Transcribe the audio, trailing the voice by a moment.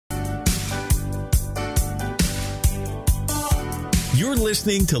You're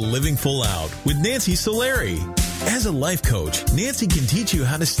listening to Living Full Out with Nancy Solari. As a life coach, Nancy can teach you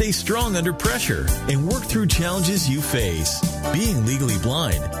how to stay strong under pressure and work through challenges you face. Being legally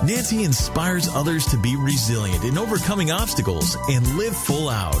blind, Nancy inspires others to be resilient in overcoming obstacles and live full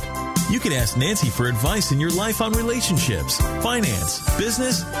out. You can ask Nancy for advice in your life on relationships, finance,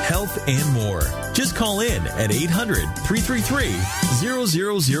 business, health, and more. Just call in at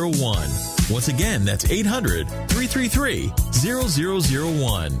 800-333-0001. Once again, that's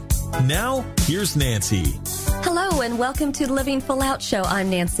 800-333-0001. Now, here's Nancy. Hello, and welcome to the Living Full Out Show. I'm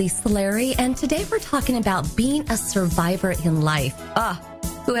Nancy Solari, and today we're talking about being a survivor in life.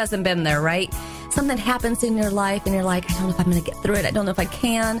 Who hasn't been there, right? Something happens in your life, and you're like, I don't know if I'm going to get through it. I don't know if I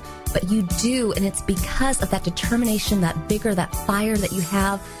can, but you do, and it's because of that determination, that vigor, that fire that you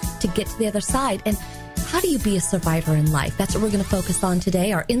have to get to the other side. And how do you be a survivor in life? That's what we're going to focus on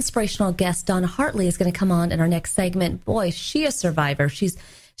today. Our inspirational guest, Donna Hartley, is going to come on in our next segment. Boy, she a survivor. She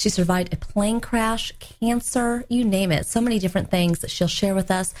survived a plane crash, cancer, you name it. So many different things that she'll share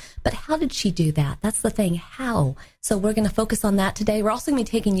with us. But how did she do that? That's the thing. How? So we're going to focus on that today. We're also going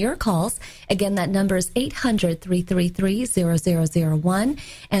to be taking your calls. Again, that number is 800-333-0001.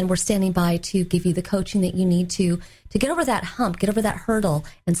 And we're standing by to give you the coaching that you need to get over that hump, get over that hurdle,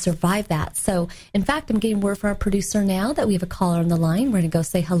 and survive that. So, in fact, I'm getting word from our producer now that we have a caller on the line. We're going to go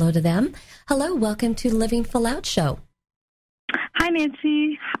say hello to them. Hello, welcome to the Living Full Out Show. Hi,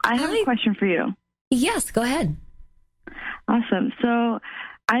 Nancy. I have a question for you. Yes, go ahead. Awesome. So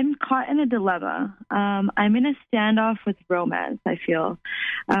I'm caught in a dilemma. I'm in a standoff with romance, I feel.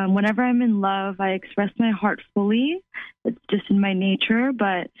 Whenever I'm in love, I express my heart fully. It's just in my nature,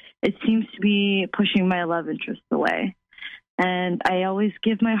 but it seems to be pushing my love interest away. And I always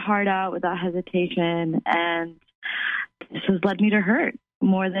give my heart out without hesitation, and this has led me to hurt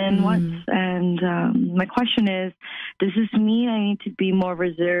more than once. And my question is, does this mean I need to be more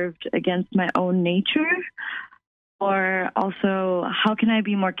reserved against my own nature? Or also, how can I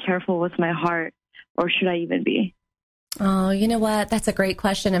be more careful with my heart? Or should I even be? Oh, you know what? That's a great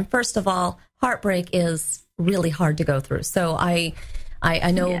question. And first of all, heartbreak is really hard to go through. So I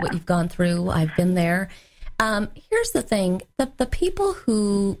know what you've gone through. I've been there. Here's the thing. The people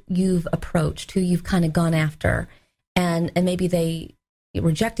who you've approached, who you've kind of gone after, and maybe they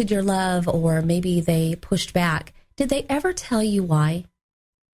rejected your love, or maybe they pushed back. Did they ever tell you why?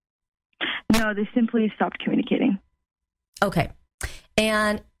 No, they simply stopped communicating. Okay.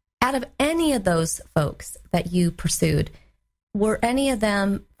 And out of any of those folks that you pursued, were any of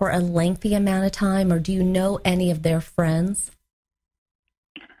them for a lengthy amount of time, or do you know any of their friends?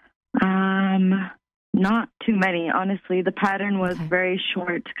 Not too many, honestly. The pattern was very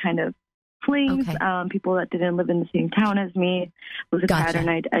short, kind of flings. People that didn't live in the same town as me was a pattern.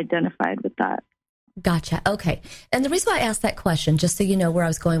 I identified with that. Gotcha. Okay. And the reason why I asked that question, just so you know where I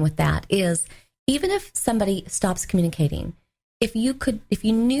was going with that, is even if somebody stops communicating, if you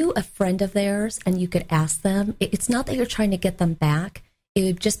knew a friend of theirs and you could ask them, it's not that you're trying to get them back. It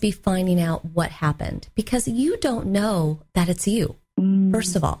would just be finding out what happened, because you don't know that it's you,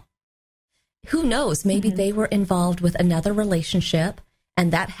 first of all. Who knows? Maybe they were involved with another relationship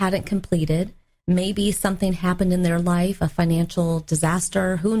and that hadn't completed. Maybe something happened in their life, a financial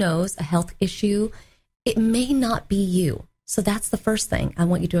disaster, who knows, a health issue. It may not be you. So that's the first thing I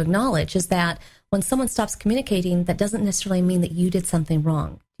want you to acknowledge, is that when someone stops communicating, that doesn't necessarily mean that you did something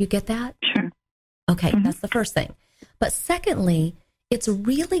wrong. You get that? Sure. Okay, that's the first thing. But secondly, it's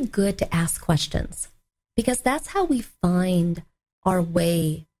really good to ask questions, because that's how we find our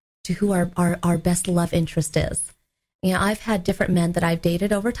way to who our best love interest is. You know, I've had different men that I've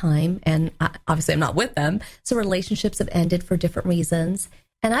dated over time, and obviously I'm not with them, so relationships have ended for different reasons.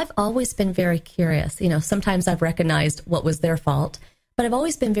 And I've always been very curious. You know, sometimes I've recognized what was their fault, but I've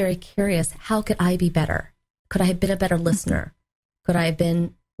always been very curious. How could I be better? Could I have been a better listener? Could I have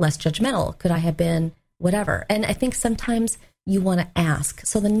been less judgmental? Could I have been whatever? And I think sometimes you want to ask.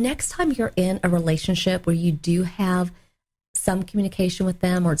 So the next time you're in a relationship where you do have some communication with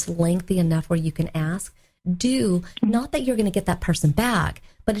them, or it's lengthy enough where you can ask, not that you're going to get that person back,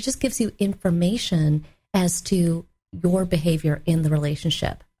 but it just gives you information as to your behavior in the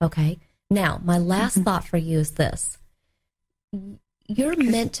relationship. Okay. Now, my last thought for you is this. You're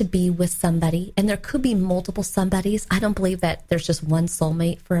meant to be with somebody, and there could be multiple somebodies. I don't believe that there's just one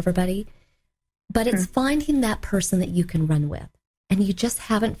soulmate for everybody, but it's finding that person that you can run with, and you just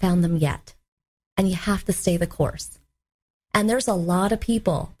haven't found them yet, and you have to stay the course. And there's a lot of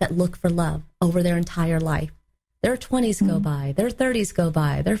people that look for love over their entire life. Their 20s go by, their 30s go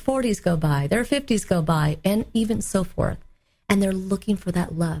by, their 40s go by, their 50s go by, and even so forth. And they're looking for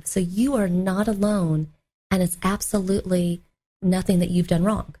that love. So you are not alone, and it's absolutely nothing that you've done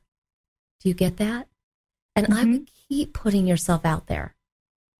wrong. Do you get that? And I would keep putting yourself out there.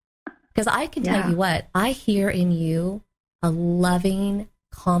 Because I can tell you what, I hear in you a loving,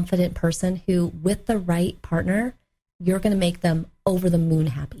 confident person who, with the right partner, you're going to make them over the moon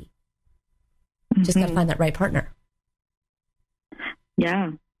happy. Just got to find that right partner.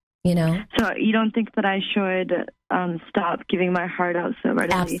 Yeah. You know? So you don't think that I should stop giving my heart out so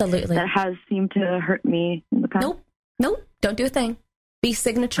readily? Absolutely. That has seemed to hurt me in the past? Nope. Don't do a thing. Be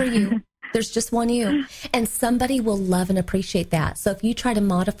signature you. There's just one you. And somebody will love and appreciate that. So if you try to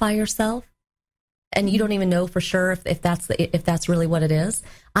modify yourself and you don't even know for sure if that's really what it is,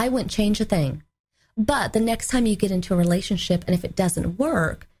 I wouldn't change a thing. But the next time you get into a relationship and if it doesn't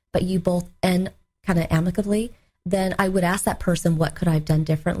work, but you both end kind of amicably, then I would ask that person, what could I have done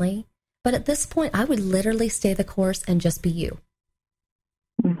differently? But at this point, I would literally stay the course and just be you.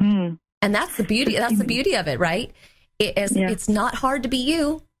 And that's the beauty. That's the beauty of it, right? It's not hard to be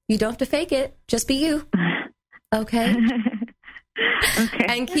you. You don't have to fake it. Just be you. Okay? Okay.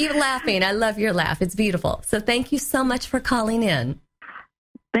 And keep laughing. I love your laugh. It's beautiful. So thank you so much for calling in.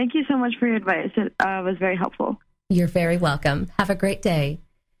 Thank you so much for your advice. It was very helpful. You're very welcome. Have a great day.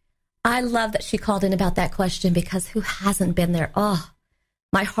 I love that she called in about that question because who hasn't been there? Oh,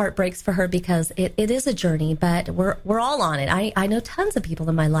 my heart breaks for her because it is a journey, but we're all on it. I know tons of people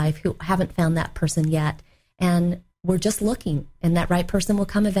in my life who haven't found that person yet, and we're just looking, and that right person will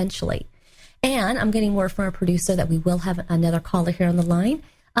come eventually. And I'm getting word from our producer that we will have another caller here on the line.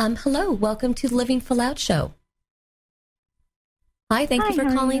 Hello, welcome to the Living Full Out Show. Hi, thank you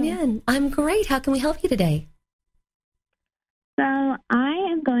for calling in. I'm great. How can we help you today? So I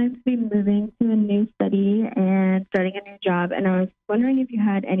am going to be moving to a new city and starting a new job, and I was wondering if you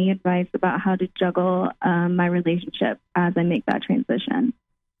had any advice about how to juggle my relationship as I make that transition.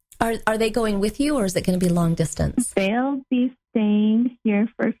 Are they going with you, or is it going to be long distance? They'll be staying here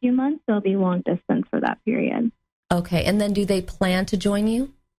for a few months. They'll be long distance for that period. Okay, and then do they plan to join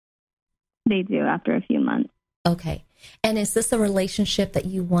you? They do after a few months. Okay, and is this a relationship that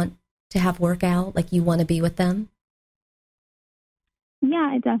you want to have work out, like you want to be with them?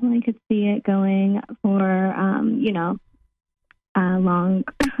 Yeah, I definitely could see it going for, a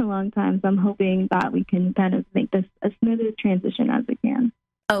long time. So I'm hoping that we can kind of make this as smooth a transition as we can.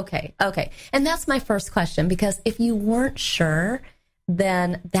 Okay. And that's my first question, because if you weren't sure,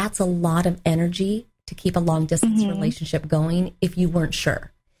 then that's a lot of energy to keep a long distance relationship going if you weren't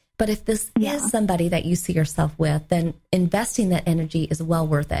sure. But if this is somebody that you see yourself with, then investing that energy is well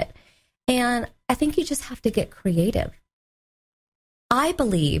worth it. And I think you just have to get creative. I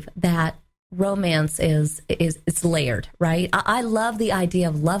believe that romance is layered, right? I love the idea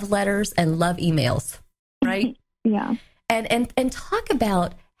of love letters and love emails, right? Yeah. And talk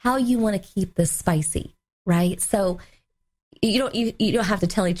about how you want to keep this spicy, right? So you don't have to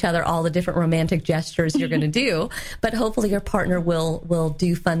tell each other all the different romantic gestures you're going to do, but hopefully your partner will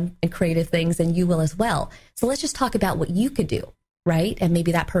do fun and creative things, and you will as well. So let's just talk about what you could do, right? And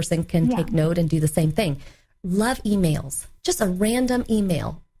maybe that person can take note and do the same thing. Love emails. Just a random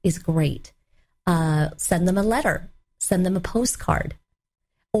email is great. Send them a letter. Send them a postcard.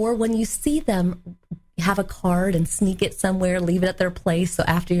 Or when you see them, have a card and sneak it somewhere, leave it at their place so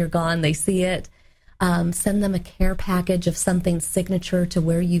after you're gone, they see it. Send them a care package of something signature to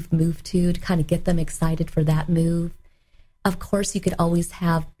where you've moved to kind of get them excited for that move. Of course, you could always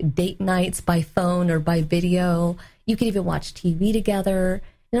have date nights by phone or by video. You could even watch TV together.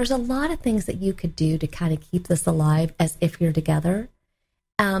 There's a lot of things that you could do to kind of keep this alive as if you're together.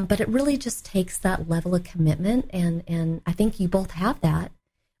 But it really just takes that level of commitment, and I think you both have that.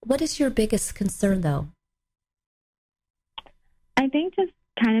 What is your biggest concern, though? I think just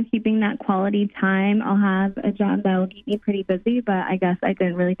kind of keeping that quality time. I'll have a job that will keep me pretty busy, but I guess I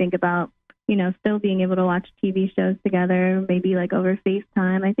didn't really think about, still being able to watch TV shows together, maybe like over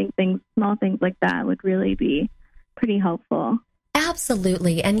FaceTime. I think small things like that would really be pretty helpful.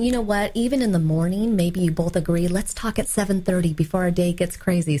 Absolutely. And you know what? Even in the morning, maybe you both agree, let's talk at 7:30 before our day gets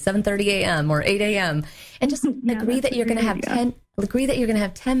crazy, 7:30 a.m. or 8 a.m. And just agree that you're going to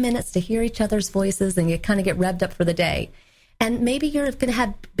have 10 minutes to hear each other's voices and you kind of get revved up for the day. And maybe you're going to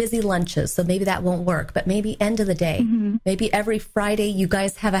have busy lunches, so maybe that won't work. But maybe end of the day, maybe every Friday you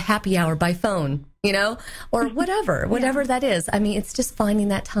guys have a happy hour by phone, or whatever that is. I mean, it's just finding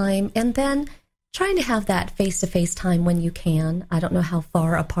that time and then trying to have that face-to-face time when you can. I don't know how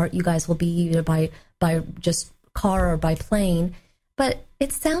far apart you guys will be, either by just car or by plane. But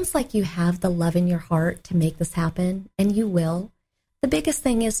it sounds like you have the love in your heart to make this happen, and you will. The biggest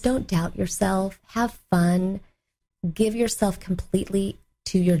thing is don't doubt yourself. Have fun. Give yourself completely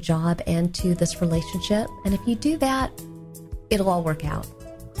to your job and to this relationship. And if you do that, it'll all work out.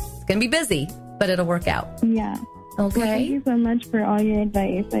 It's going to be busy, but it'll work out. Yeah. Okay. Well, thank you so much for all your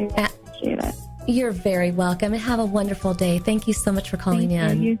advice. I really appreciate it. You're very welcome, and have a wonderful day. Thank you so much for calling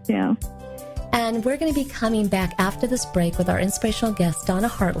in. You too. And we're going to be coming back after this break with our inspirational guest, Donna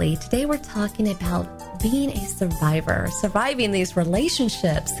Hartley. Today we're talking about being a survivor, surviving these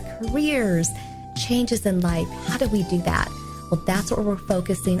relationships, careers, changes in life. How do we do that? Well, that's what we're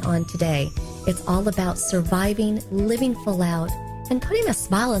focusing on today. It's all about surviving, living full out, and putting a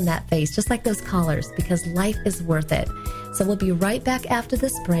smile on that face, just like those callers, because life is worth it. So we'll be right back after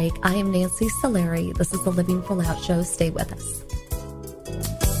this break. I am Nancy Solari. This is the Living Full Out Show. Stay with us.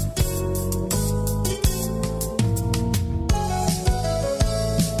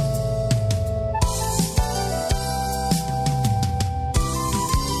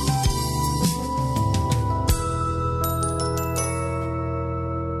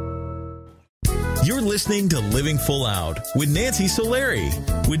 You're listening to Living Full Out with Nancy Solari.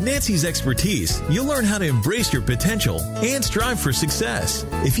 With Nancy's expertise, you'll learn how to embrace your potential and strive for success.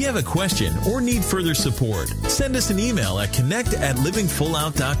 If you have a question or need further support, send us an email at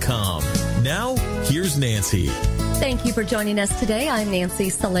connect@livingfullout.com. Now, here's Nancy. Thank you for joining us today. I'm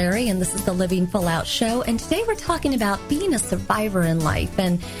Nancy Solari, and this is the Living Full Out Show. And today we're talking about being a survivor in life.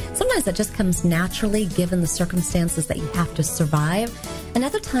 And sometimes it just comes naturally given the circumstances that you have to survive. And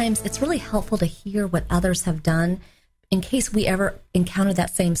other times it's really helpful to hear what others have done in case we ever encounter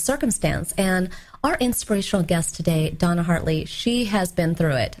that same circumstance. And our inspirational guest today, Donna Hartley, she has been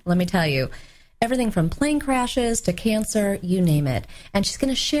through it. Let me tell you. Everything from plane crashes to cancer, you name it. And she's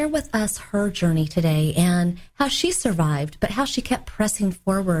going to share with us her journey today and how she survived, but how she kept pressing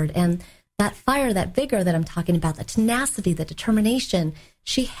forward. And that fire, that vigor that I'm talking about, the tenacity, the determination,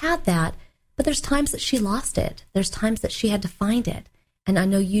 she had that, but there's times that she lost it. There's times that she had to find it. And I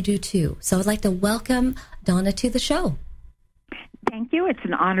know you do too. So I'd like to welcome Donna to the show. Thank you. It's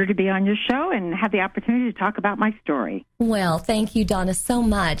an honor to be on your show and have the opportunity to talk about my story. Well, thank you, Donna, so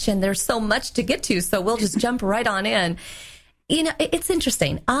much. And there's so much to get to, so we'll just jump right on in. You know, it's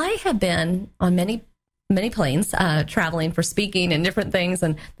interesting. I have been on many planes traveling for speaking and different things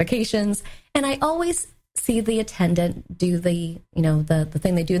and vacations, and I always see the attendant do the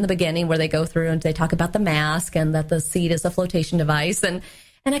thing they do in the beginning where they go through and they talk about the mask and that the seat is a flotation device. And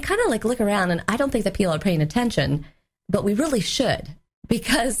I kind of like look around, and I don't think that people are paying attention. But we really should,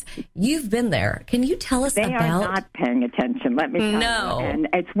 because you've been there. Can you tell us They about... They are not paying attention, let me tell you. And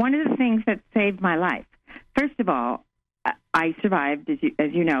it's one of the things that saved my life. First of all, I survived,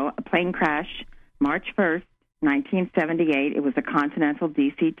 as you know, a plane crash, March 1st, 1978. It was a Continental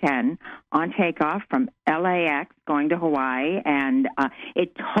DC-10 on takeoff from LAX going to Hawaii, and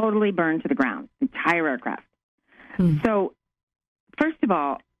it totally burned to the ground, the entire aircraft. So, first of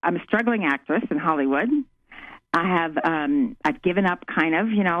all, I'm a struggling actress in Hollywood. I've given up kind of,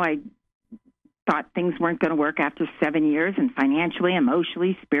 I thought things weren't going to work after 7 years, and financially,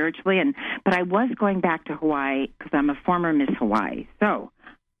 emotionally, spiritually, but I was going back to Hawaii because I'm a former Miss Hawaii. So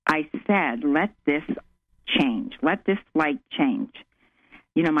I said, let this change. Let this light change,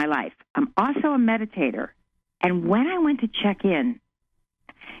 my life. I'm also a meditator. And when I went to check in,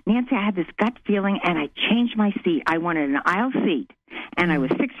 Nancy, I had this gut feeling, and I changed my seat. I wanted an aisle seat, and I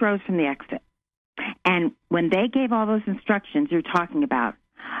was 6 rows from the exit. And when they gave all those instructions you're talking about,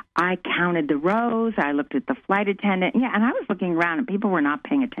 I counted the rows, I looked at the flight attendant, and I was looking around, and people were not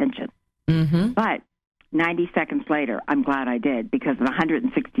paying attention. Mm-hmm. But 90 seconds later, I'm glad I did, because at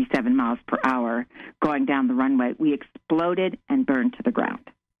 167 miles per hour going down the runway, we exploded and burned to the ground.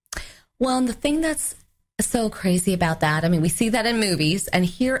 Well, and the thing that's so crazy about that, I mean, we see that in movies, and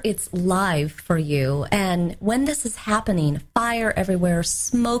here it's live for you. And when this is happening, fire everywhere,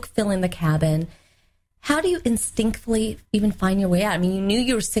 smoke filling the cabin, how do you instinctively even find your way out? I mean, you knew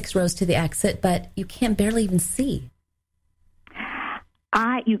you were 6 rows to the exit, but you can't barely even see.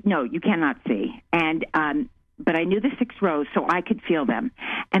 No, you cannot see. And but I knew the 6 rows, so I could feel them.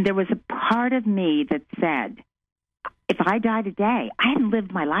 And there was a part of me that said, if I die today, I hadn't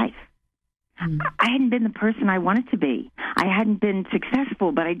lived my life. I hadn't been the person I wanted to be. I hadn't been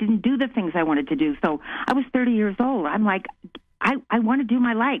successful, but I didn't do the things I wanted to do. So I was 30 years old. I'm like, I want to do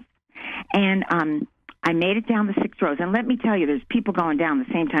my life. And I made it down the 6 rows. And let me tell you, there's people going down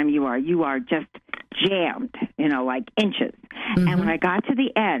the same time you are. You are just jammed, like inches. Mm-hmm. And when I got to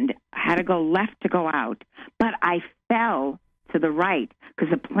the end, I had to go left to go out. But I fell to the right because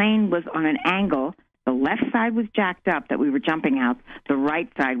the plane was on an angle. The left side was jacked up that we were jumping out. The right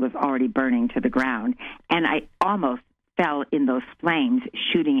side was already burning to the ground. And I almost fell in those flames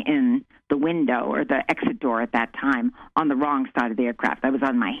shooting in the window or the exit door at that time on the wrong side of the aircraft. I was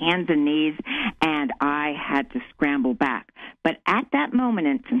on my hands and knees, and I had to scramble back. But at that moment,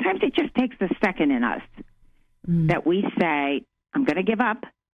 and sometimes it just takes a second in us, that we say, I'm going to give up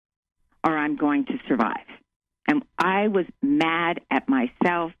or I'm going to survive. And I was mad at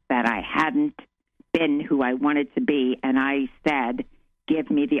myself that I hadn't been who I wanted to be. And I said,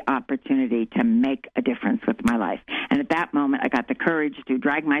 give me the opportunity to make a difference with my life. And at that moment, I got the courage to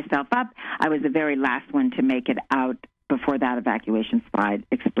drag myself up. I was the very last one to make it out before that evacuation slide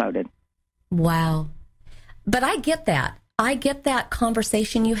exploded. Wow. But I get that. I get that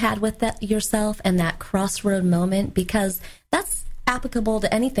conversation you had with yourself and that crossroad moment, because that's applicable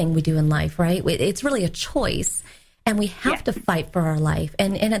to anything we do in life, right? It's really a choice, and we have to fight for our life.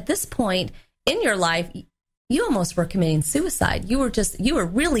 And at this point in your life, you almost were committing suicide. You were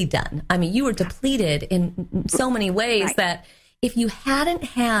really done. I mean, you were depleted in so many ways that if you hadn't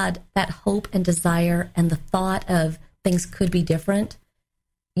had that hope and desire and the thought of things could be different,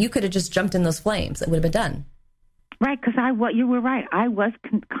 you could have just jumped in those flames. It would have been done. Right, because you were right. I was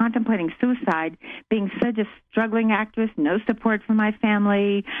contemplating suicide, being such a struggling actress, no support from my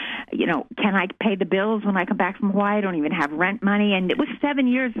family. You know, can I pay the bills when I come back from Hawaii? I don't even have rent money. And it was 7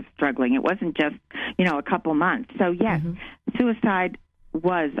 years of struggling. It wasn't just, a couple months. So, yes, suicide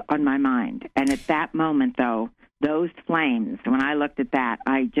was on my mind. And at that moment, though, those flames, when I looked at that,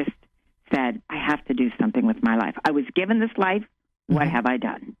 I just said, I have to do something with my life. I was given this life. What have I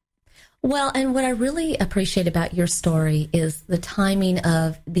done? Well, and what I really appreciate about your story is the timing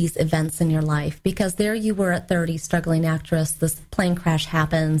of these events in your life, because there you were at 30, struggling actress, this plane crash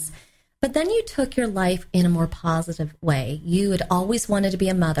happens, but then you took your life in a more positive way. You had always wanted to be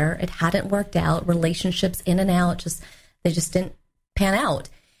a mother. It hadn't worked out. Relationships in and out, they just didn't pan out.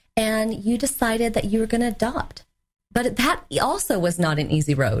 And you decided that you were going to adopt. But that also was not an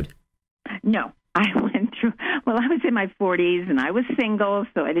easy road. No. I was in my 40s and I was single,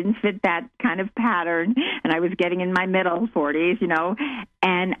 so I didn't fit that kind of pattern. And I was getting in my middle 40s,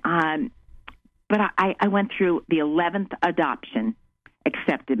 And but I went through the 11th adoption,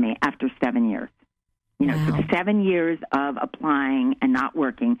 accepted me after 7 years. It took 7 years of applying and not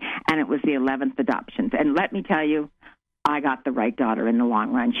working, and it was the 11th adoptions. And let me tell you, I got the right daughter in the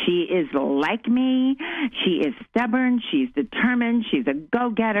long run. She is like me. She is stubborn. She's determined. She's a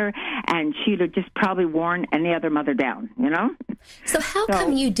go-getter. And she'd have just probably worn any other mother down, So how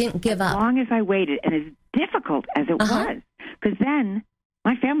come you didn't give up? As long as I waited, and as difficult as it was, because then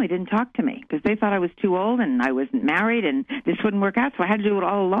my family didn't talk to me because they thought I was too old and I wasn't married and this wouldn't work out. So I had to do it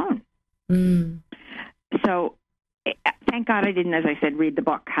all alone. So thank God I didn't, as I said, read the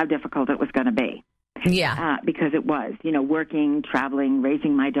book, how difficult it was going to be. Yeah. Because it was, working, traveling,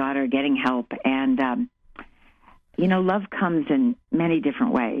 raising my daughter, getting help. And, love comes in many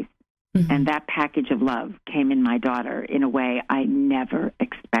different ways. And that package of love came in my daughter in a way I never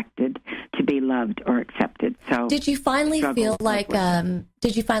expected to be loved or accepted. So did you finally feel like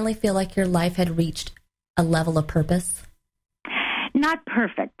your life had reached a level of purpose? Not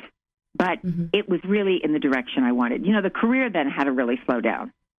perfect, but it was really in the direction I wanted. The career then had to really slow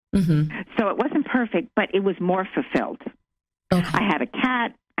down. So it wasn't perfect, but it was more fulfilled. Okay. I had a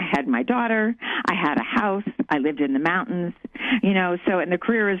cat. I had my daughter. I had a house. I lived in the mountains, and the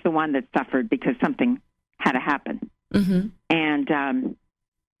career is the one that suffered because something had to happen. And,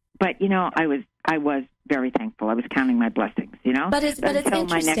 but, I was very thankful. I was counting my blessings, But it's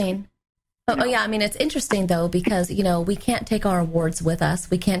interesting. It's interesting, though, because, we can't take our awards with us.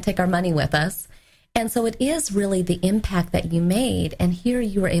 We can't take our money with us. And so it is really the impact that you made. And here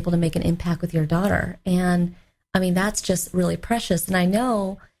you were able to make an impact with your daughter. And that's just really precious. And I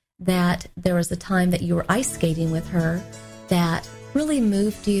know that there was a time that you were ice skating with her that really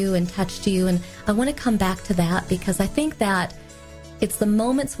moved you and touched you. And I want to come back to that because I think that it's the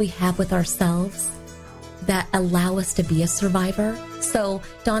moments we have with ourselves that allow us to be a survivor. So,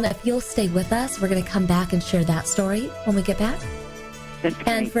 Donna, if you'll stay with us, we're going to come back and share that story when we get back.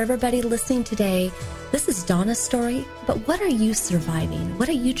 And for everybody listening today, this is Donna's story, but what are you surviving? What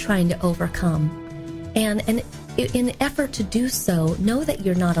are you trying to overcome? And in an effort to do so, know that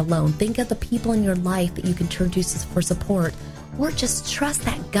you're not alone. Think of the people in your life that you can turn to for support, or just trust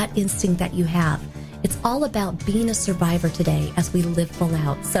that gut instinct that you have. It's all about being a survivor today as we live full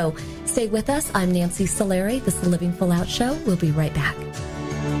out. So stay with us. I'm Nancy Solari. This is the Living Full Out Show. We'll be right back.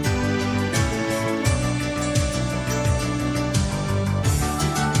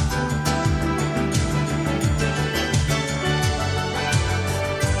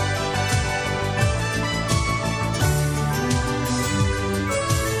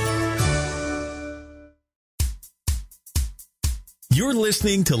 You're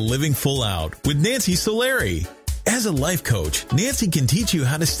listening to Living Full Out with Nancy Solari. As a life coach, Nancy can teach you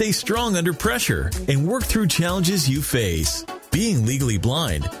how to stay strong under pressure and work through challenges you face. Being legally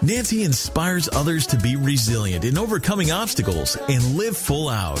blind, Nancy inspires others to be resilient in overcoming obstacles and live full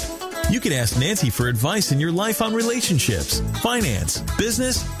out. You can ask Nancy for advice in your life on relationships, finance,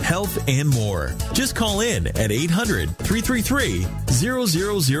 business, health, and more. Just call in at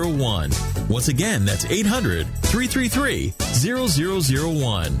 800-333-0001. Once again, that's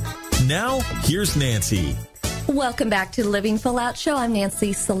 800-333-0001. Now, here's Nancy. Welcome back to the Living Full Out Show. I'm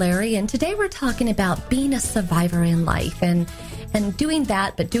Nancy Solari, and today we're talking about being a survivor in life and doing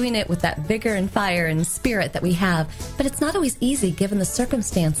that, but doing it with that vigor and fire and spirit that we have. But it's not always easy given the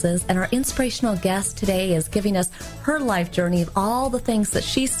circumstances, and our inspirational guest today is giving us her life journey of all the things that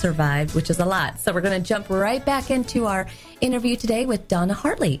she's survived, which is a lot. So we're going to jump right back into our interview today with Donna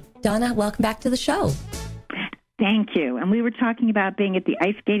Hartley. Donna, welcome back to the show. Thank you. And we were talking about being at the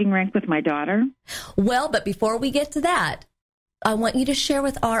ice skating rink with my daughter. Well, but before we get to that, I want you to share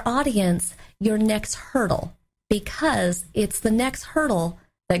with our audience your next hurdle, because it's the next hurdle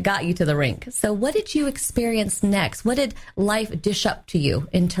that got you to the rink. So what did you experience next? What did life dish up to you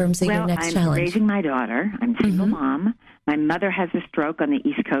in terms of your next challenge? I'm raising my daughter. I'm a single mom. My mother has a stroke on the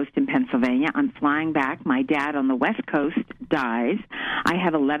East Coast in Pennsylvania. I'm flying back. My dad on the West Coast dies. I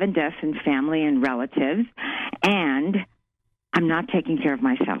have 11 deaths in family and relatives, and I'm not taking care of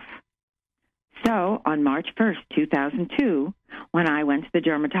myself. So on March 1st, 2002, when I went to the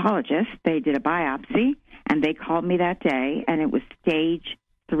dermatologist, they did a biopsy, and they called me that day, and it was stage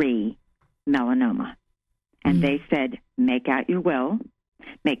 3 melanoma. And they said, make out your will,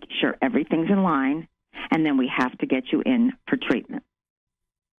 make sure everything's in line, and then we have to get you in for treatment.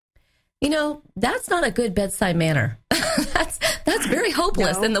 You know, that's not a good bedside manner. that's very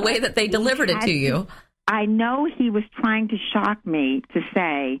hopeless in the way that they delivered it to you. I know he was trying to shock me to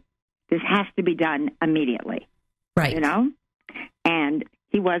say, this has to be done immediately. Right. You know? And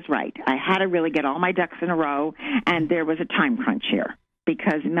he was right. I had to really get all my ducks in a row, and there was a time crunch here,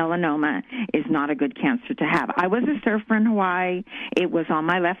 because melanoma is not a good cancer to have. I was a surfer in Hawaii. It was on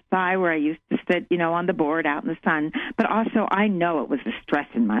my left thigh where I used to sit, on the board out in the sun. But also I know it was the stress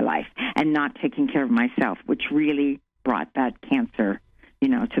in my life and not taking care of myself, which really brought that cancer,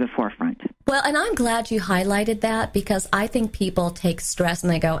 to the forefront. Well, and I'm glad you highlighted that, because I think people take stress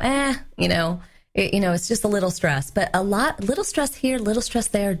and they go, it's just a little stress. But little stress here, little stress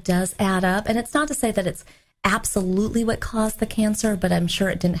there does add up. And it's not to say that it's absolutely what caused the cancer, but I'm sure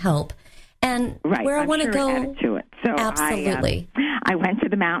it didn't help. And where I want to go added to it. So absolutely. I went to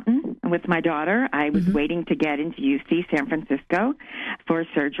the mountain with my daughter. I was waiting to get into UC San Francisco for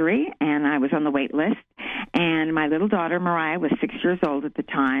surgery, and I was on the wait list. And my little daughter, Mariah, was 6 years old at the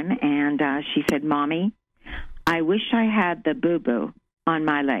time, and she said, Mommy, I wish I had the boo-boo on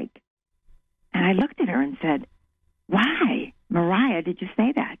my leg. And I looked at her and said, why, Mariah, did you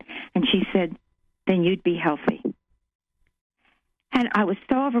say that? And she said, then you'd be healthy. And I was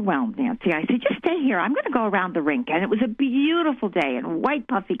so overwhelmed, Nancy. I said, just stay here. I'm going to go around the rink. And it was a beautiful day and white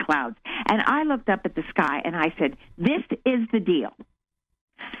puffy clouds. And I looked up at the sky and I said, this is the deal.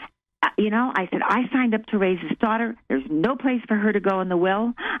 I said, I signed up to raise this daughter. There's no place for her to go in the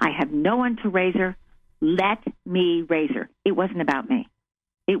will. I have no one to raise her. Let me raise her. It wasn't about me.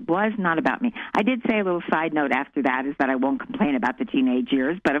 It was not about me. I did say a little side note after that is that I won't complain about the teenage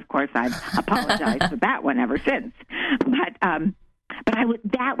years, but of course I've apologized for that one ever since. But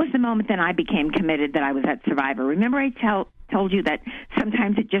that was the moment then I became committed that I was at Survivor. Remember I told you that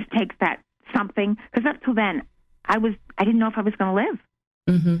sometimes it just takes that something, because up till then I didn't know if I was going to live.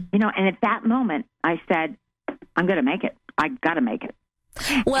 And at that moment I said, I'm going to make it. I got to make it.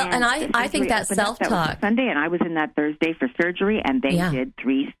 Well, and I think that self-talk. That was Sunday, and I was in that Thursday for surgery, and they did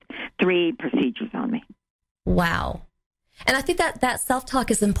three procedures on me. Wow. And I think that self-talk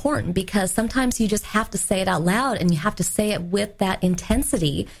is important, because sometimes you just have to say it out loud, and you have to say it with that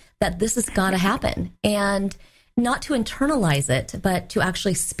intensity that this has got to happen, and not to internalize it, but to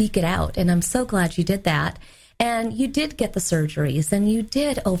actually speak it out. And I'm so glad you did that. And you did get the surgeries, and you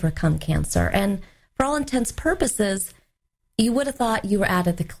did overcome cancer. And for all intents purposes, you would have thought you were out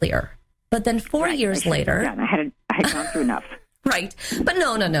of the clear. But then 4 years later... I had gone through enough. Right. But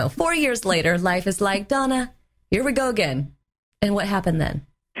no. 4 years later, life is like, Donna, here we go again. And what happened then?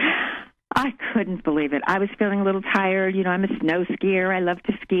 I couldn't believe it. I was feeling a little tired. I'm a snow skier. I love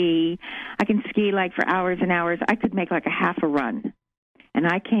to ski. I can ski for hours and hours. I could make a half a run. And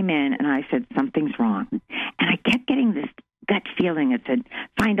I came in and I said, something's wrong. And I kept getting this gut feeling that said,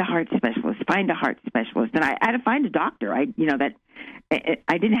 find a heart specialist, find a heart specialist. And I had to find a doctor. I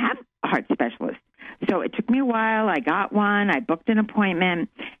didn't have a heart specialist. So it took me a while. I got one. I booked an appointment.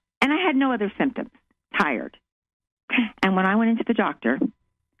 And I had no other symptoms. Tired. And when I went into the doctor,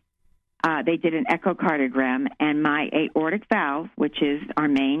 They did an echocardiogram, and my aortic valve, which is our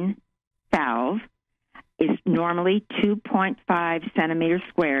main valve, is normally 2.5 centimeters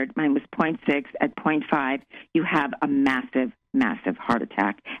squared. Mine was 0.6. At 0.5, you have a massive, massive heart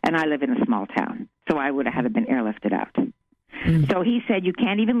attack. And I live in a small town, so I would have had to been airlifted out. So he said, you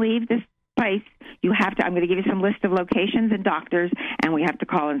can't even leave this place. You have to, I'm going to give you some list of locations and doctors, and we have to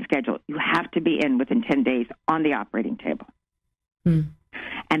call and schedule. You have to be in within 10 days on the operating table.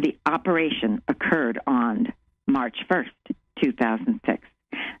 And the operation occurred on March 1st, 2006.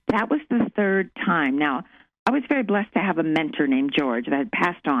 That was the third time. Now, I was very blessed to have a mentor named George that had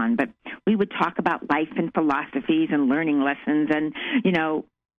passed on, but we would talk about life and philosophies and learning lessons and, you know,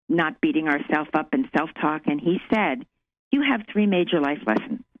 not beating ourselves up and self-talk. And he said, you have 3 major life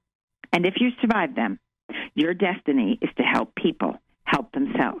lessons. And if you survive them, your destiny is to help people help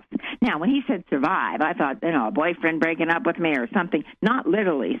themselves. Now, when he said survive, I thought, you know, a boyfriend breaking up with me or something, not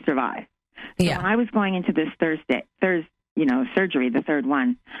literally survive. So when I was going into this surgery, the third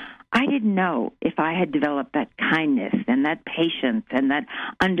one, I didn't know if I had developed that kindness and that patience and that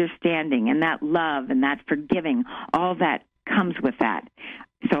understanding and that love and that forgiving, all that comes with that.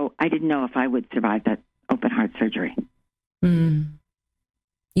 So I didn't know if I would survive that open heart surgery.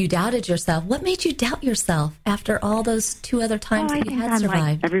 You doubted yourself. What made you doubt yourself after all those 2 other times that you had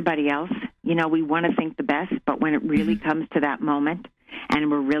survived? Like everybody else, you know, we want to think the best, but when it really comes to that moment and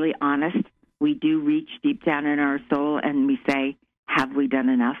we're really honest, we do reach deep down in our soul and we say, have we done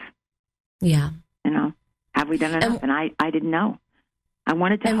enough? Yeah. You know, have we done enough? And I didn't know. I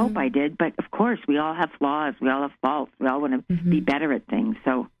wanted to hope I did, but of course, we all have flaws. We all have faults. We all want to be better at things.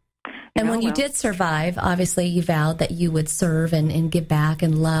 So, when you did survive, obviously you vowed that you would serve and give back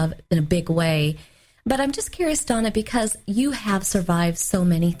and love in a big way. But I'm just curious, Donna, because you have survived so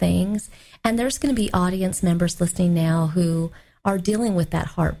many things, and there's going to be audience members listening now who are dealing with that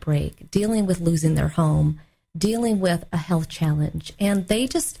heartbreak, dealing with losing their home, dealing with a health challenge, and they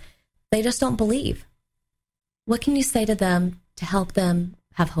just don't believe. What can you say to them to help them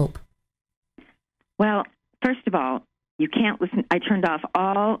have hope? Well, first of all, you can't listen. I turned off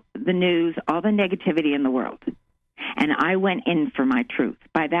all the news, all the negativity in the world, and I went in for my truth.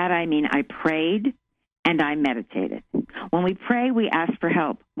 By that, I mean I prayed and I meditated. When we pray, we ask for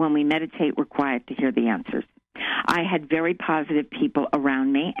help. When we meditate, we're quiet to hear the answers. I had very positive people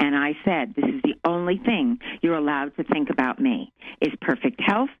around me, and I said, this is the only thing you're allowed to think about me, is perfect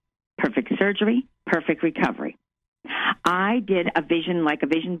health, perfect surgery, perfect recovery. I did a vision, like a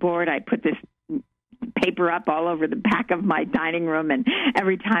vision board. I put this paper up all over the back of my dining room, and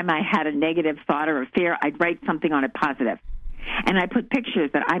every time I had a negative thought or a fear, I'd write something on it positive. And I put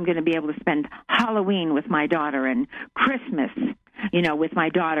pictures that I'm going to be able to spend Halloween with my daughter and Christmas, you know, with my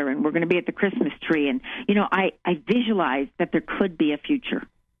daughter, and we're going to be at the Christmas tree. And, you know, I visualized that there could be a future.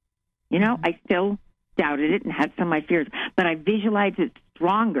 You know, I still doubted it and had some of my fears, but I visualized it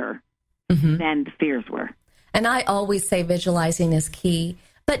stronger than the fears were. And I always say visualizing is key.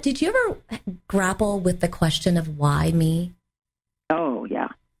 But did you ever grapple with the question of why me? Oh, yeah.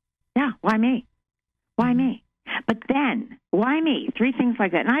 Yeah, why me? Why me? But then, why me? 3 things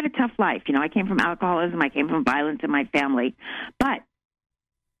like that. And I had a tough life. You know, I came from alcoholism. I came from violence in my family. But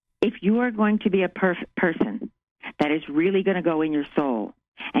if you are going to be a person that is really going to go in your soul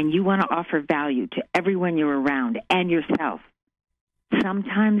and you want to offer value to everyone you're around and yourself,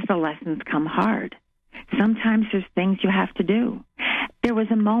 sometimes the lessons come hard. Sometimes there's things you have to do. There was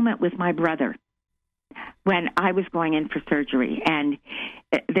a moment with my brother when I was going in for surgery, and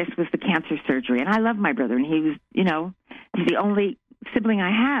this was the cancer surgery. And I love my brother, and he was, you know, he's the only sibling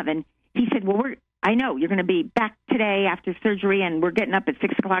I have. And he said, well, I know you're going to be back today after surgery, and we're getting up at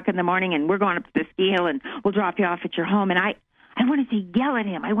 6 o'clock in the morning, and we're going up to the ski hill, and we'll drop you off at your home. And I wanted to yell at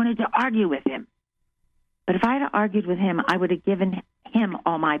him. I wanted to argue with him. But if I had argued with him, I would have given him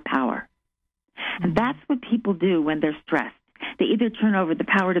all my power. And that's what people do when they're stressed. They either turn over the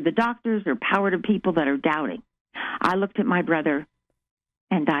power to the doctors or power to people that are doubting. I looked at my brother,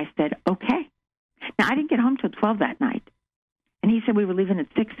 and I said, okay. Now, I didn't get home till 12 that night. And he said we were leaving at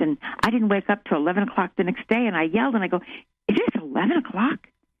 6, and I didn't wake up till 11 o'clock the next day. And I yelled, and I go, is it 11 o'clock?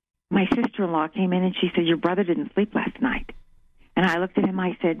 My sister-in-law came in, and she said, your brother didn't sleep last night. And I looked at him,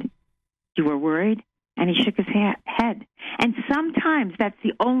 I said, you were worried? And he shook his head. And sometimes that's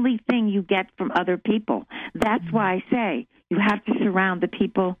the only thing you get from other people. That's why I say you have to surround the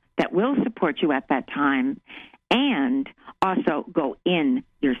people that will support you at that time and also go in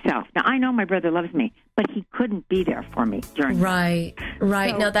yourself. Now, I know my brother loves me, but he couldn't be there for me during Right.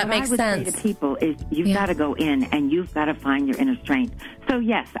 So no, that makes sense. What I would say to people is you've got to go in and you've got to find your inner strength. So,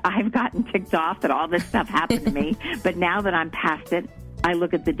 yes, I've gotten ticked off that all this stuff happened to me, but now that I'm past it, I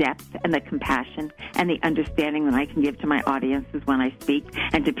look at the depth and the compassion and the understanding that I can give to my audiences when I speak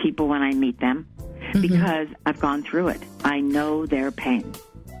and to people when I meet them, because I've gone through it. I know their pain.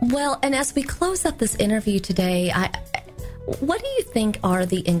 Well, and as we close up this interview today, what do you think are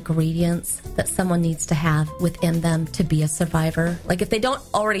the ingredients that someone needs to have within them to be a survivor? Like, if they don't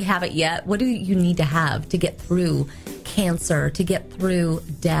already have it yet, what do you need to have to get through cancer, to get through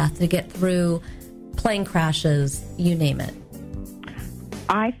death, to get through plane crashes, you name it?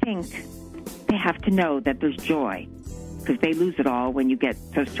 I think they have to know that there's joy, because they lose it all when you get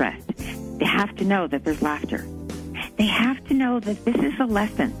so stressed. They have to know that there's laughter. They have to know that this is a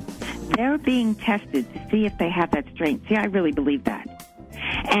lesson. They're being tested to see if they have that strength. See, I really believe that.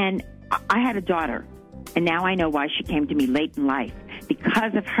 And I had a daughter, and now I know why she came to me late in life.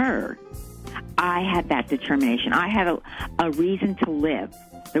 Because of her, I had that determination. I had a reason to live.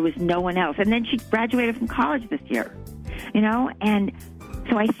 There was no one else. And then she graduated from college this year, and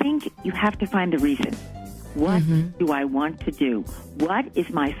so I think you have to find the reason. What do I want to do? What is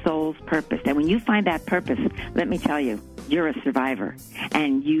my soul's purpose? And when you find that purpose, let me tell you, you're a survivor.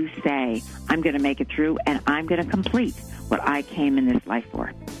 And you say, I'm going to make it through, and I'm going to complete what I came in this life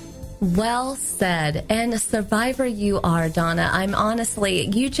for. Well said. And a survivor you are, Donna. I'm honestly,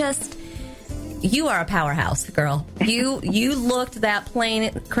 you are a powerhouse, girl. You looked that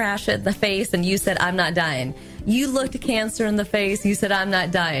plane crash in the face and you said, I'm not dying. You looked cancer in the face. You said, I'm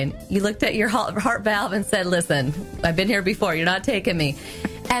not dying. You looked at your heart valve and said, listen, I've been here before. You're not taking me.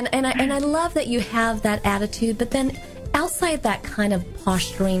 And I love that you have that attitude. But then outside that kind of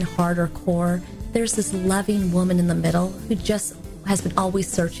posturing, harder core, there's this loving woman in the middle who just has been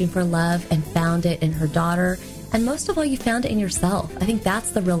always searching for love and found it in her daughter. And most of all, you found it in yourself. I think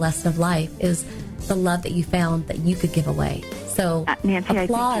that's the real lesson of life, is the love that you found that you could give away. So, Nancy,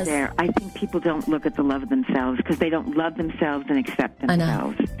 applause. I think you're there. I think people don't look at the love of themselves because they don't love themselves and accept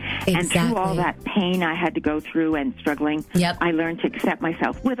themselves. Exactly. And through all that pain I had to go through and struggling, I learned to accept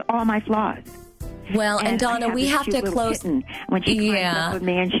myself with all my flaws. Well, and Donna, we have to close. When she climbs up with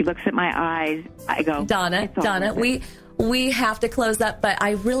me and she looks at my eyes, I go, Donna, we have to close up, but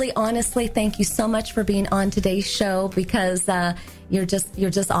I really honestly thank you so much for being on today's show, because you're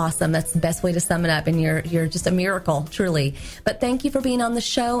just awesome. That's the best way to sum it up, and you're just a miracle, truly. But thank you for being on the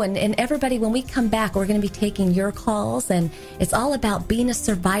show, and everybody, when we come back, we're going to be taking your calls, and it's all about being a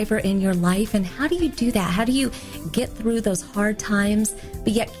survivor in your life, and how do you do that? How do you get through those hard times,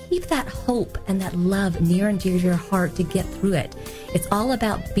 but yet keep that hope and that love near and dear to your heart to get through it? It's all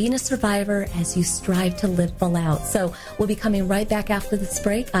about being a survivor as you strive to live full out. So we'll be coming right back after this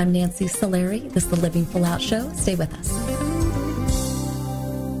break. I'm Nancy Solari. This is the Living Full Out Show. Stay with us.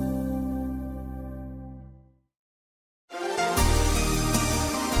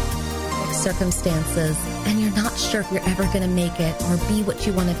 Circumstances, and you're not sure if you're ever going to make it or be what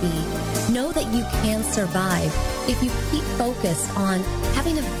you want to be, know that you can survive if you keep focused on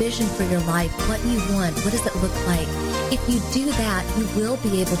having a vision for your life. What you want, what does it look like? If you do that, you will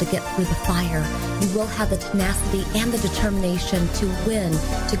be able to get through the fire. You will have the tenacity and the determination to win,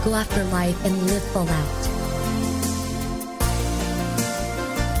 to go after life and live full out.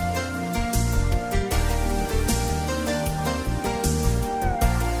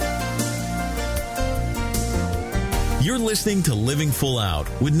 You're listening to Living Full Out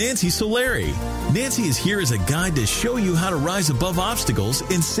with Nancy Solari. Nancy is here as a guide to show you how to rise above obstacles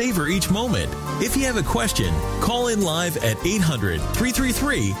and savor each moment. If you have a question, call in live at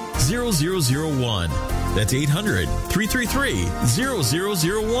 800-333-0001. That's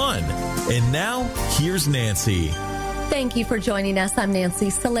 800-333-0001. And now, here's Nancy. Thank you for joining us. I'm Nancy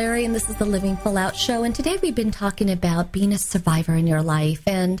Solari, and this is the Living Full Out Show. And today we've been talking about being a survivor in your life.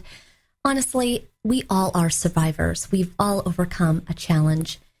 And honestly, we all are survivors. We've all overcome a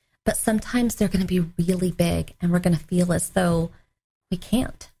challenge, but sometimes they're going to be really big, and we're going to feel as though we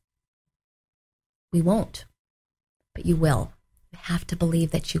can't. We won't, but you will. You have to believe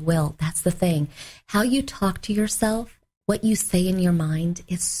that you will. That's the thing. How you talk to yourself, what you say in your mind,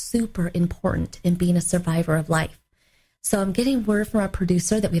 is super important in being a survivor of life. So I'm getting word from our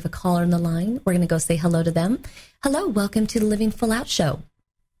producer that we have a caller on the line. We're going to go say hello to them. Hello, welcome to the Living Full Out Show.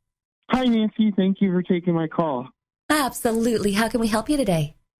 Hi, Nancy. Thank you for taking my call. Absolutely. How can we help you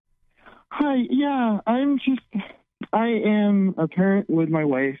today? Hi. Yeah, I am a parent with my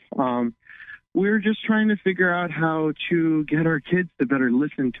wife. We're just trying to figure out how to get our kids to better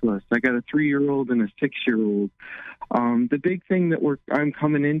listen to us. I got a 3-year-old and a 6-year-old. The big thing that I'm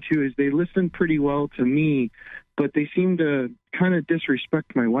coming into is they listen pretty well to me, but they seem to kind of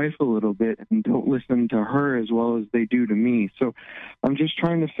disrespect my wife a little bit and don't listen to her as well as they do to me. So I'm just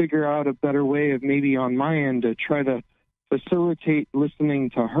trying to figure out a better way of maybe on my end to try to facilitate listening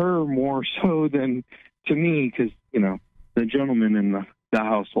to her more so than to me, because, the gentleman in the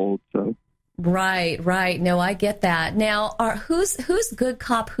household. So. Right. No, I get that. Now, who's good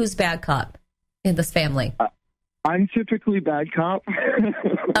cop, who's bad cop in this family? I'm typically bad cop.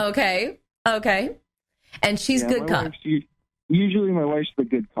 Okay. And she's good cop. Usually my wife's the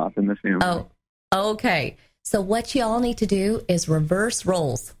good cop in the family. Oh, okay. So what you all need to do is reverse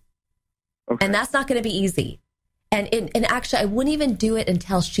roles. Okay. And that's not going to be easy. And actually, I wouldn't even do it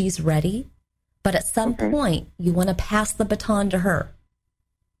until she's ready. But at some point, you want to pass the baton to her.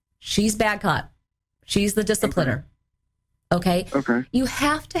 She's bad cop. She's the discipliner. Okay? You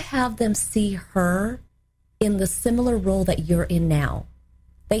have to have them see her in the similar role that you're in now.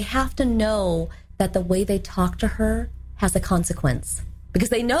 They have to know that the way they talk to her has a consequence. Because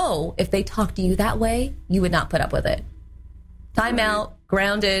they know if they talk to you that way, you would not put up with it. Time out,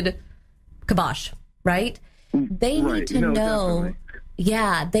 grounded, kibosh, right? They need to know... Definitely.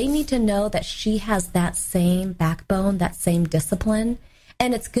 Yeah, they need to know that she has that same backbone, that same discipline.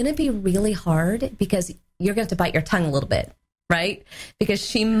 And it's going to be really hard because you're going to have to bite your tongue a little bit, right? Because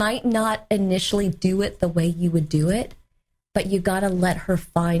she might not initially do it the way you would do it, but you got to let her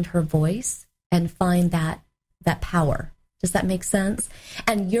find her voice and find that power. Does that make sense?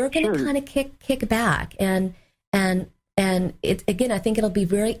 And you're going to kind of kick back. And it, again, I think it'll be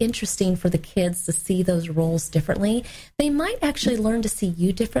very interesting for the kids to see those roles differently. They might actually learn to see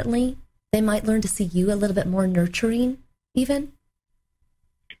you differently. They might learn to see you a little bit more nurturing, even.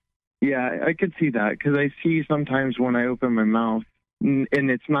 Yeah, I could see that, because I see sometimes when I open my mouth, and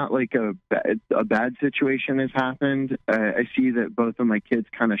it's not like a bad situation has happened. I see that both of my kids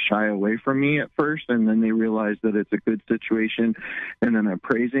kind of shy away from me at first, and then they realize that it's a good situation, and then I'm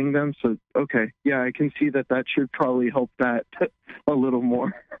praising them. So, okay, yeah, I can see that should probably help that a little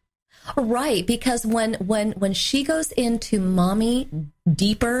more. Right, because when she goes into mommy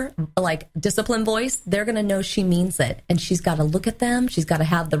deeper, like discipline voice, they're going to know she means it, and she's got to look at them. She's got to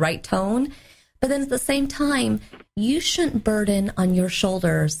have the right tone. But then at the same time, you shouldn't burden on your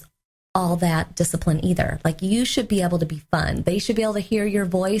shoulders all that discipline either. Like, you should be able to be fun. They should be able to hear your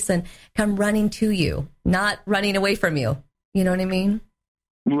voice and come running to you, not running away from you. You know what I mean?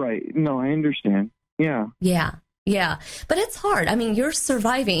 Right. No, I understand. Yeah. Yeah. But it's hard. I mean, you're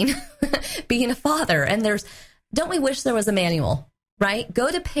surviving being a father, and don't we wish there was a manual, right?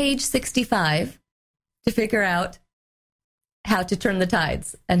 Go to page 65 to figure out how to turn the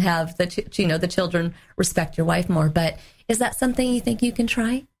tides and have the children respect your wife more. But is that something you think you can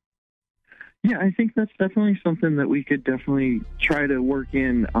try? Yeah, I think that's definitely something that we could definitely try to work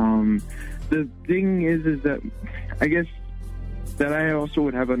in. The thing is that I guess that I also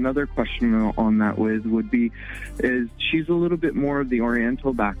would have another question on that is she's a little bit more of the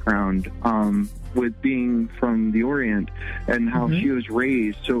Oriental background, with being from the Orient and how she was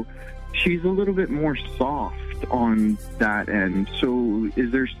raised. So she's a little bit more soft on that end. So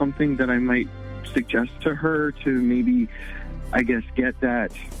is there something that I might suggest to her to maybe, I guess, get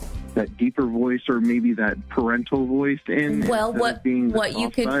that deeper voice, or maybe that parental voice in? Well, what you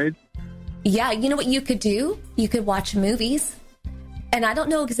could side? Yeah, you know what you could do? You could watch movies. And I don't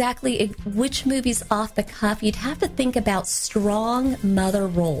know exactly which movies off the cuff. You'd have to think about strong mother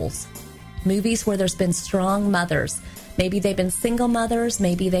roles. Movies where there's been strong mothers. Maybe they've been single mothers.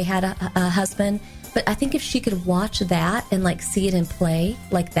 Maybe they had a husband. But I think if she could watch that and see it in play,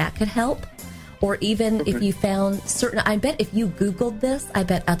 that could help. Or even if you found I bet if you Googled this, I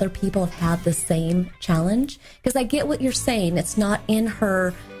bet other people have had the same challenge. Because I get what you're saying. It's not in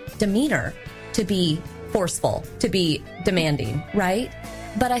her demeanor to be forceful, to be demanding, right?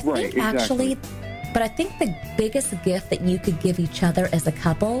 But I think I think the biggest gift that you could give each other as a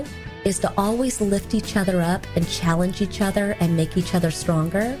couple is to always lift each other up and challenge each other and make each other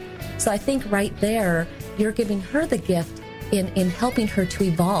stronger. So I think right there, you're giving her the gift in helping her to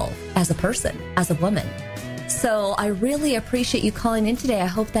evolve as a person, as a woman. So I really appreciate you calling in today. I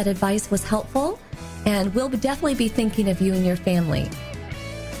hope that advice was helpful, and we'll definitely be thinking of you and your family.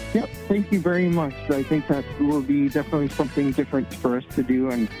 Yep, thank you very much. I think that will be definitely something different for us to do,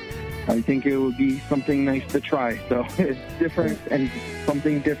 and I think it would be something nice to try. So it's different and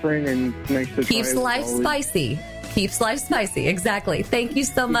something different and nice to try. Keeps life spicy. Keeps life spicy. Exactly. Thank you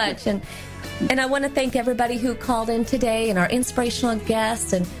so much. And I want to thank everybody who called in today and our inspirational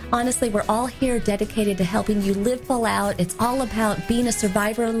guests. And honestly, we're all here dedicated to helping you live full out. It's all about being a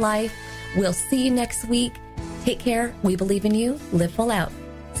survivor in life. We'll see you next week. Take care. We believe in you. Live full out.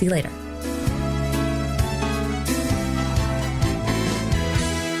 See you later.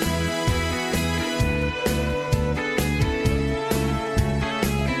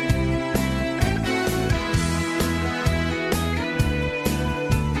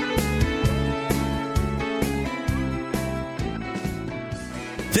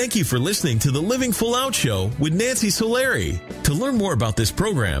 Thank you for listening to the Living Full Out Show with Nancy Solari. To learn more about this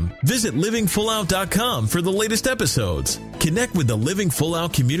program, visit livingfullout.com for the latest episodes. Connect with the Living Full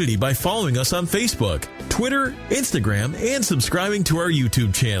Out community by following us on Facebook, Twitter, Instagram, and subscribing to our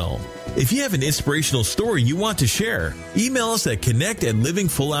YouTube channel. If you have an inspirational story you want to share, email us at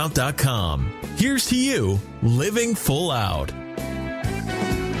connect@livingfullout.com. Here's to you, Living Full Out.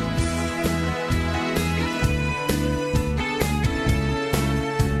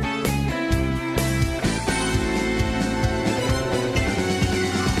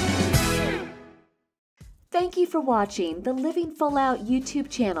 Thank you for watching the Living Full Out YouTube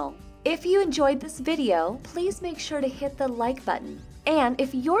channel. If you enjoyed this video, please make sure to hit the like button. And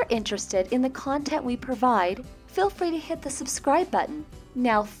if you're interested in the content we provide, feel free to hit the subscribe button.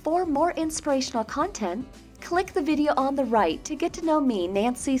 Now, for more inspirational content, click the video on the right to get to know me,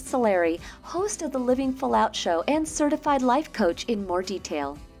 Nancy Solari, host of the Living Full Out Show and certified life coach, in more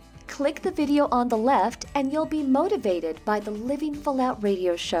detail. Click the video on the left and you'll be motivated by the Living Full Out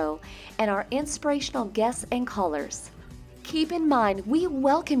radio show and our inspirational guests and callers. Keep in mind, we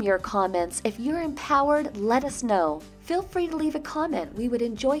welcome your comments. If you're empowered, let us know. Feel free to leave a comment. We would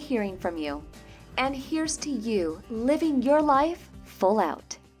enjoy hearing from you. And here's to you, living your life full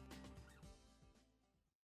out.